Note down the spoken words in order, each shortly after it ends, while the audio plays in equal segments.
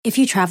If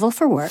you travel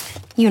for work,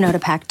 you know to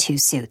pack 2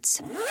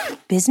 suits.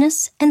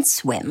 Business and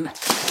swim.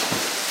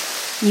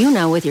 You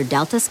know with your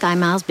Delta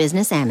SkyMiles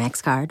Business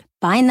Amex card,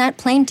 buying that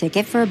plane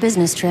ticket for a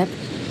business trip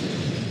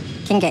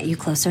can get you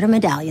closer to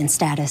medallion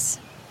status.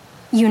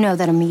 You know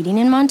that a meeting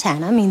in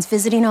Montana means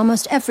visiting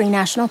almost every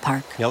national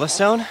park.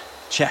 Yellowstone?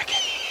 Check.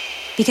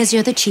 Because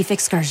you're the chief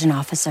excursion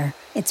officer.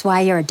 It's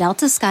why you're a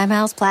Delta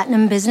SkyMiles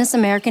Platinum Business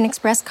American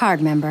Express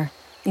card member.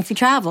 If you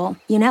travel,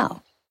 you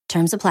know.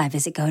 Terms apply.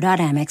 Visit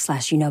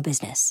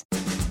go.amex/you-know-business.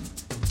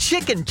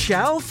 Chicken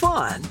chow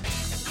fun.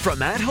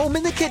 From At Home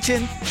in the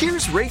Kitchen,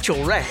 here's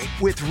Rachael Ray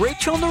with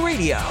Rachael on the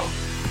Radio.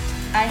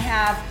 I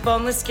have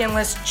boneless,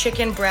 skinless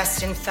chicken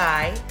breast and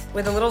thigh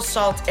with a little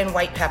salt and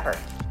white pepper.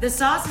 The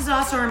sauce is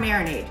also a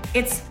marinade.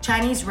 It's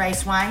Chinese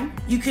rice wine.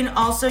 You can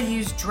also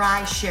use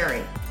dry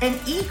sherry. An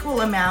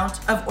equal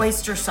amount of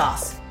oyster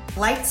sauce,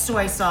 light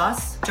soy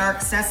sauce,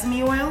 dark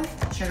sesame oil,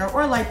 sugar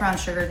or light brown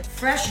sugar,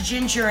 fresh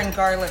ginger and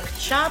garlic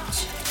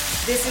chopped.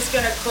 This is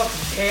gonna cook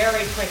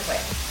very quickly.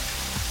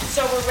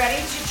 So we're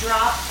ready to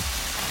drop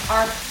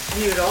our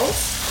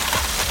noodles.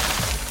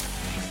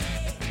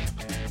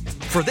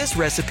 For this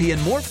recipe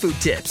and more food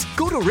tips,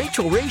 go to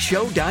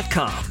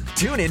RachelRayShow.com.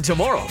 Tune in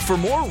tomorrow for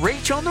more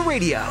Rach on the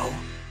Radio.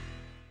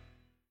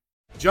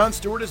 Jon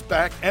Stewart is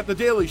back at The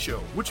Daily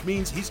Show, which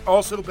means he's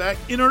also back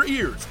in our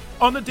ears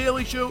on The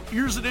Daily Show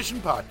Ears Edition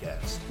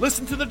podcast.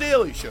 Listen to The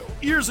Daily Show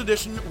Ears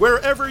Edition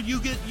wherever you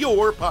get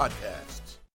your podcast.